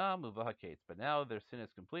now their sin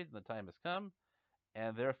is complete and the time has come,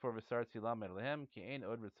 and therefore right,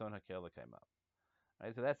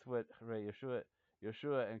 so that's what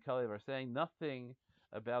Yeshua and Kalev are saying. Nothing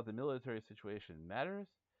about the military situation matters,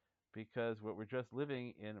 because what we're just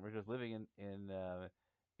living in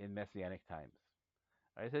messianic times.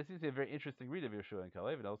 All right, so this is a very interesting read of Yeshua and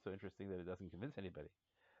Kalev, and also interesting that it doesn't convince anybody.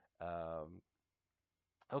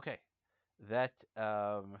 Okay, that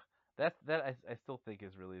I still think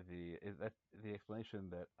is really that's the explanation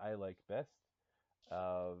that I like best.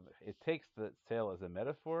 It takes the sale as a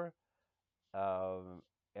metaphor, and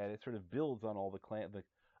it sort of builds on all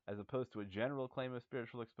as opposed to a general claim of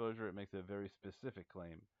spiritual exposure. It makes a very specific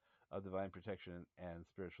claim of divine protection and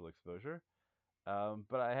spiritual exposure.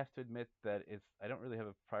 But I have to admit that I don't really have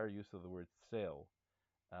a prior use of the word sale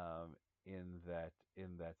in that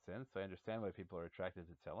sense. So I understand why people are attracted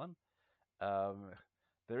to Tzelem.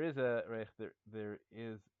 There is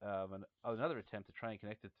another attempt to try and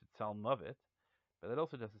connect it to Tzalmavit, but that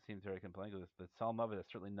also doesn't seem very compelling, because the Tzalmavit has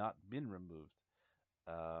certainly not been removed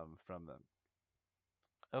from them.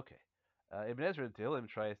 Okay. Ibn Ezra Tehillim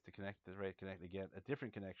tries to connect again, a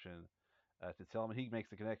different connection to Tzelem. He makes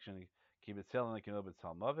the connection, Kibbutz Tzelem and Kibbutz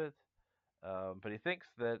Tzalmavit, but he thinks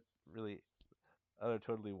that really other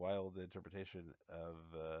totally wild interpretation of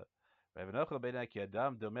Rav Nochel Beinai Ki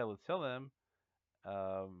Adam Domel Tzelem,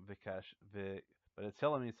 but a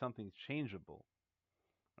Tzelem means something changeable,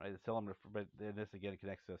 right? The Tzelem, but this again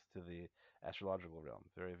connects us to the astrological realm.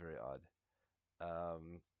 Very, very odd.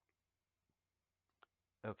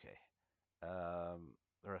 Okay.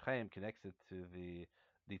 Rechaim connects it to the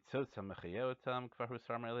Tzotz HaMechayeotam Kvar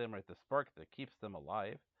Husar Me'aleim, right? The spark that keeps them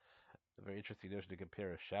alive. A very interesting notion to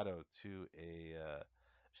compare a shadow to a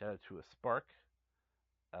spark.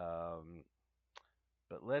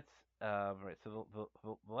 But let's right. So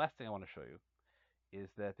the last thing I want to show you is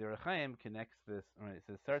that the Rechaim connects this. Right, it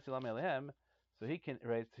says Sar Tzilam Elehem. So he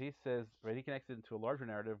says he connects it into a larger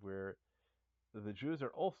narrative where the Jews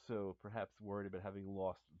are also perhaps worried about having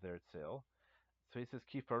lost their tzel. So he says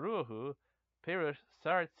Kifaruhu Perush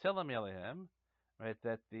Sar Tzelam Elehem. Right,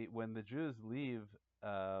 that when the Jews leave,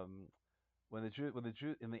 when the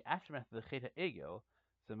Jew in the aftermath of the Chet Egel,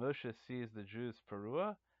 so Moshe sees the Jews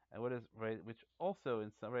Perua, and what is right, which also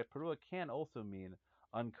in some Perua can also mean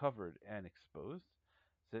uncovered and exposed.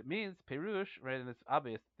 So it means Perush, right, and it's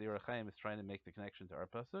obvious the Ohr HaChaim is trying to make the connection to our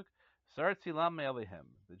pasuk. Sar Tzilam Me'alehem.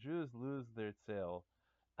 The Jews lose their tzel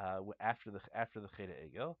after the Chet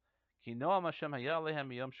Egel. Ki noam Hashem haya alehem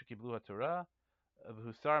miyom shekiblu haTorah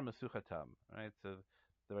v'husar mesuchatam. Right. So,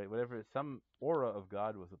 right, whatever, some aura of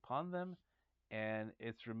God was upon them, and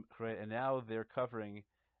it's right, and now their covering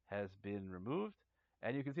has been removed.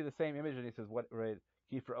 And you can see the same image, and he says, "What, right?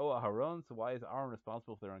 Kifra o Aharon." So why is Aaron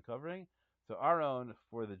responsible for their uncovering? So Aaron,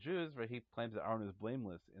 for the Jews, right? He claims that Aaron is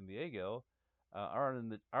blameless in the Egel.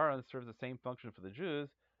 Aaron serves the same function for the Jews.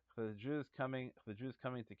 For the Jews coming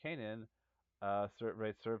to Canaan,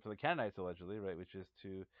 served for the Canaanites allegedly, right? Which is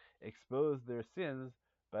to expose their sins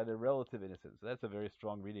by their relative innocence. So that's a very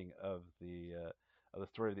strong reading of the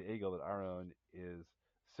story of the Egel, that Aaron is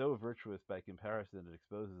so virtuous by comparison that it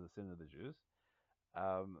exposes the sin of the Jews.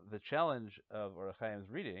 The challenge of Or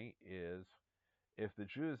HaChaim's reading is, if the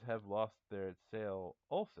Jews have lost their sale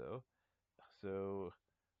also, so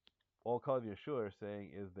all Kalev Yeshua are saying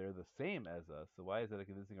is they're the same as us. So why is that a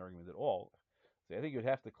convincing argument at all? So I think you'd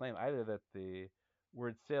have to claim either that the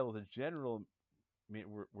word sale is a general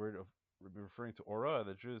word of referring to aura.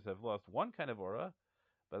 The Jews have lost one kind of aura,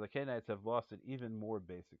 but the Canaanites have lost an even more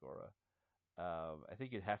basic aura. I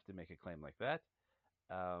think you'd have to make a claim like that.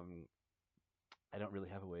 Um, I don't really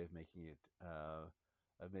have a way of making it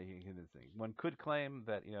convincing. One could claim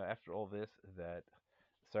that, after all this, that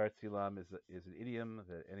Sarat Silam is an idiom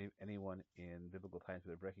that anyone in biblical times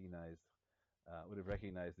would have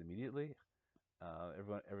recognized immediately.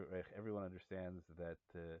 Everyone understands that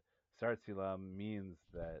Sarat Silam means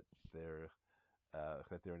that they're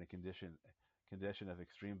in a condition of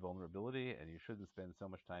extreme vulnerability, and you shouldn't spend so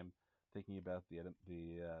much time thinking about the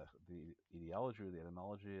etiology or the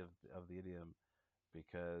etymology of the idiom,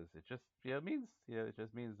 because it just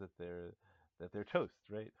means that they're toast,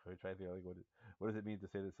 right? We're trying to think, like, what does it mean to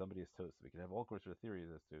say that somebody is toast? We can have all sorts of theories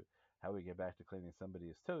as to how we get back to claiming somebody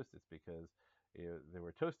is toast. It's because there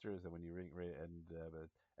were toasters, and when you ring, right, and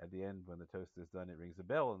at the end, when the toast is done, it rings a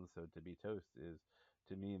bell, and so to be toast is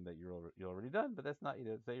to mean that you're already done. But that's not,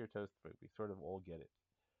 say you're toast, but we sort of all get it.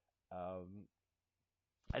 Um,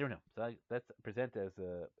 I don't know. So that's present as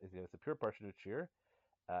a pure parsonage here.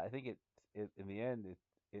 I think in the end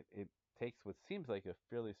it takes what seems like a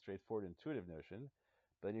fairly straightforward intuitive notion,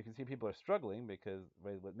 but you can see people are struggling because,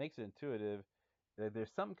 right, what makes it intuitive,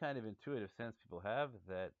 there's some kind of intuitive sense people have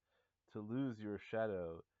that to lose your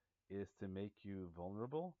shadow is to make you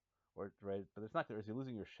vulnerable, or right, but it's not clear. Is it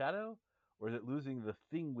losing your shadow, or is it losing the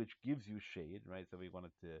thing which gives you shade, right? So we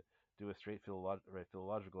wanted to do a straight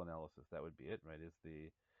philological analysis. That would be it, right?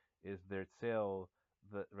 Is their sale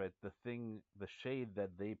the thing, the shade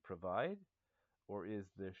that they provide, or is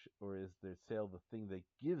their sale the thing that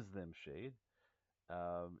gives them shade?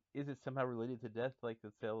 Is it somehow related to death, like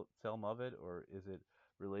the sel mavet, or is it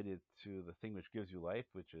related to the thing which gives you life,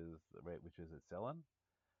 which is a selim?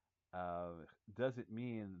 Does it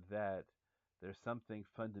mean that there's something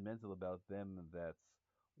fundamental about them that's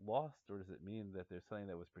lost, or does it mean that there's something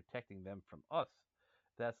that was protecting them from us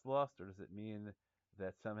that's lost, or does it mean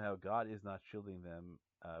that somehow God is not shielding them,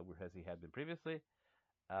 whereas He had been previously?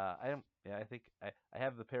 I don't. Yeah, I think I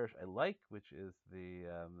have the parish I like, which is the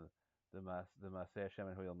Maseh Hashem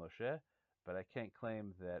and Hoyel Moshe, but I can't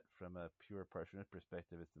claim that from a pure parsonage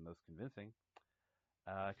perspective it's the most convincing.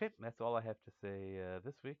 Okay, that's all I have to say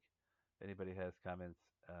this week. If anybody has comments,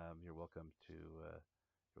 you're welcome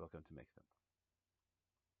to make them.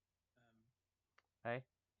 Hi.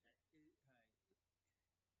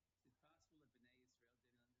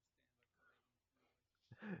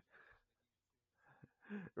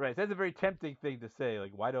 Right. That's a very tempting thing to say.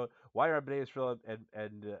 Like, why are Bnei Israel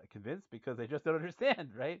and convinced? Because they just don't understand,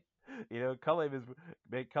 right? Kalev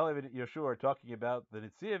and Yeshua are talking about the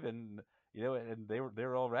Nitziv, and and they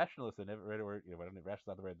were all rationalists, and never, right, or I don't know,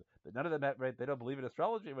 rational not the right, but none of them right. They don't believe in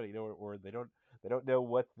astrology, but or they don't know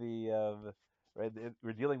what right.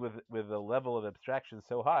 We're dealing with a level of abstraction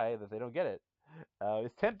so high that they don't get it.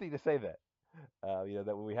 It's tempting to say that.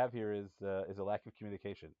 That what we have here is a lack of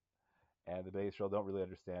communication, and the Bnei Israel don't really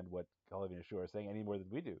understand what Kalev and Yeshua are saying any more than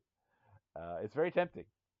we do. It's very tempting.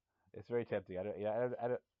 It's very tempting.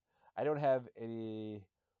 I don't have any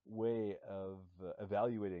way of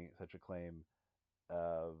evaluating such a claim.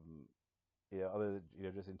 Um, other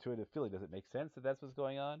than just intuitive feeling. Does it make sense that that's what's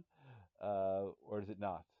going on, or does it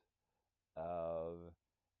not? Uh,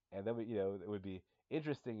 and then it would be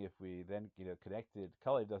interesting if we then connected.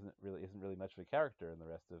 Kalev isn't really much of a character in the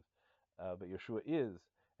rest of, but Yeshua is.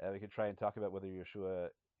 We could try and talk about whether Yeshua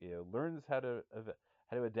learns how to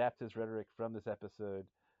adapt his rhetoric from this episode,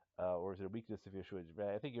 or is it a weakness of Yeshua?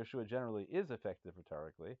 I think Yeshua generally is effective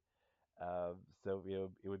rhetorically. So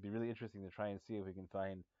it would be really interesting to try and see if we can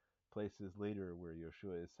find places later where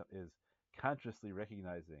Yeshua is consciously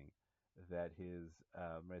recognizing that his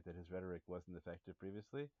right that his rhetoric wasn't effective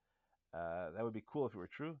previously. That would be cool if it were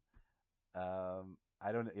true.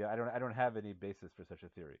 I don't yeah I don't have any basis for such a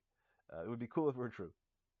theory. It would be cool if it were true.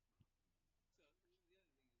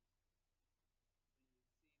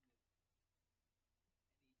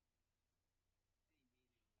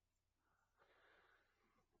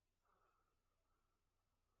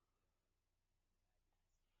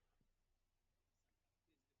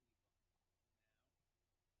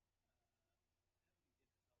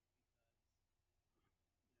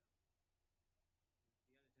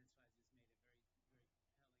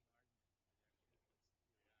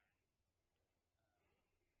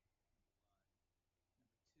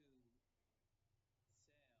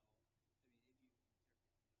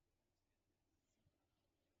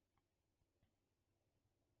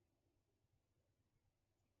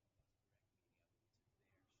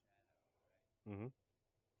 Hmm.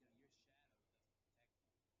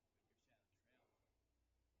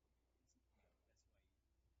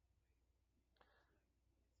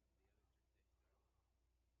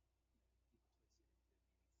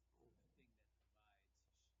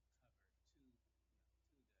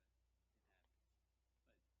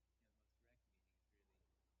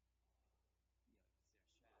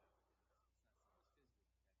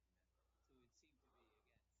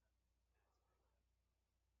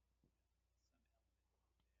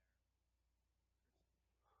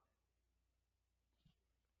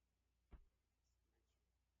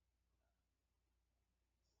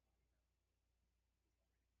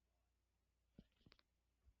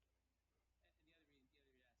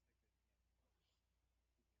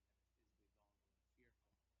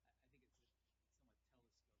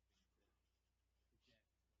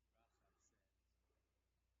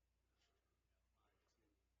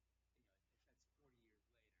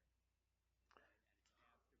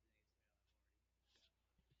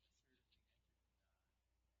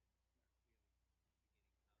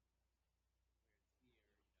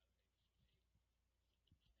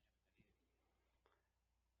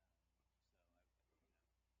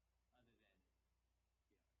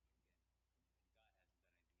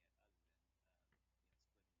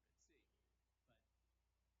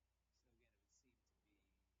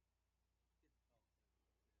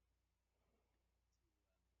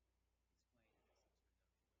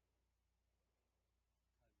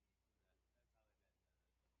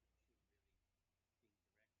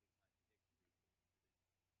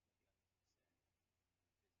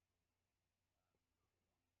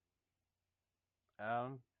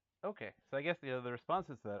 Um, okay, so I guess the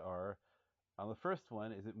responses to that are on the first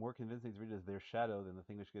one, is it more convincing to read it as their shadow than the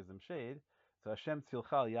thing which gives them shade? So Hashem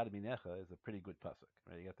tzilcha yad minecha is a pretty good pasuk,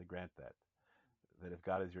 right? You have to grant that if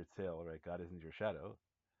God is your tzel, right, God isn't your shadow,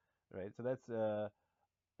 right? So that's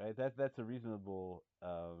right that's a reasonable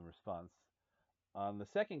response. On the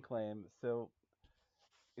second claim, so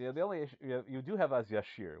the only issue you do have Az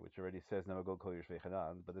Yashir, which already says Namagol Kol Yershvei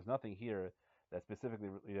Chanan, but there's nothing here that specifically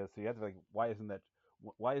so you have to like why isn't that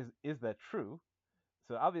why is that true?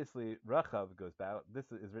 So obviously Rachav goes back. This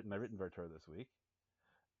is written my written Vartor this week.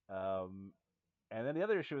 Um, and then the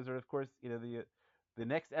other issue is, of course, the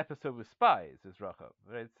next episode with spies is Rachav,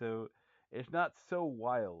 right? So it's not so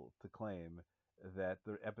wild to claim that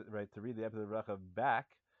right to read the episode of Rachav back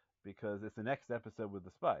because it's the next episode with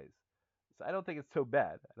the spies. So I don't think it's so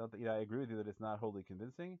bad. I don't think I agree with you that it's not wholly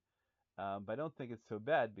convincing, but I don't think it's so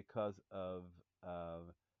bad um,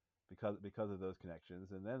 because of those connections.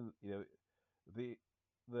 And then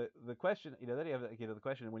the the question then you have the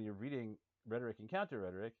question when you're reading rhetoric and counter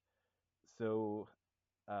rhetoric. So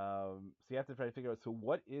so you have to try to figure out. So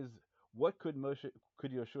what could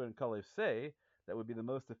Yoshua and Kalev say that would be the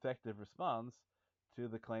most effective response to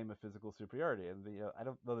the claim of physical superiority? And I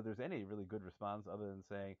don't know that there's any really good response other than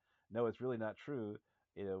saying no, it's really not true.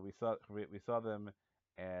 We saw them,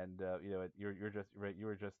 and you're just right. You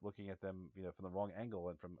were just looking at them from the wrong angle,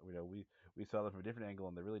 and from we saw them from a different angle,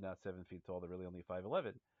 and they're really not 7 feet tall. They're really only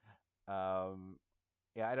 5'11". Um,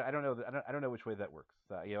 yeah, I don't know. I don't know which way that works.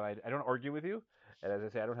 I don't argue with you, and as I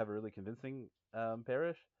say, I don't have a really convincing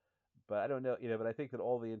parish, but I don't know. But I think that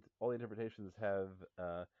all the interpretations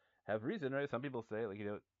have reason, right? Some people say like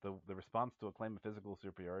the response to a claim of physical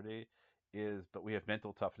superiority is, but we have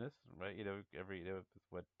mental toughness, right? Every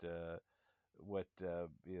what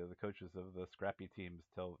the coaches of the scrappy teams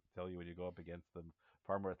tell you when you go up against the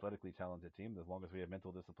far more athletically talented team. As long as we have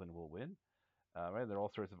mental discipline, we'll win. Right? There are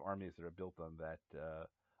all sorts of armies that are built on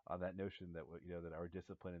that notion that that our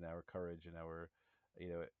discipline and our courage and our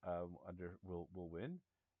under will win.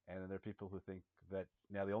 And then there are people who think that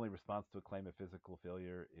now the only response to a claim of physical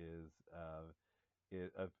failure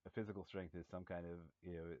a physical strength is some kind of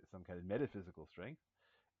some kind of metaphysical strength,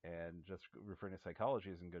 and just referring to psychology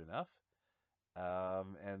isn't good enough.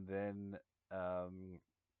 Um, and then um,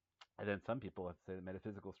 and then some people have to say that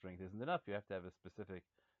metaphysical strength isn't enough. You have to have a specific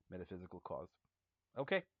metaphysical cause.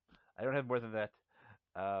 Okay, I don't have more than that.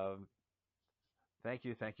 Um, thank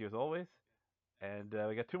you as always. And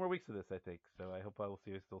we got 2 more weeks of this, I think. So I hope I will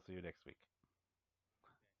see you next week.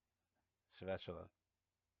 Shabbat shalom.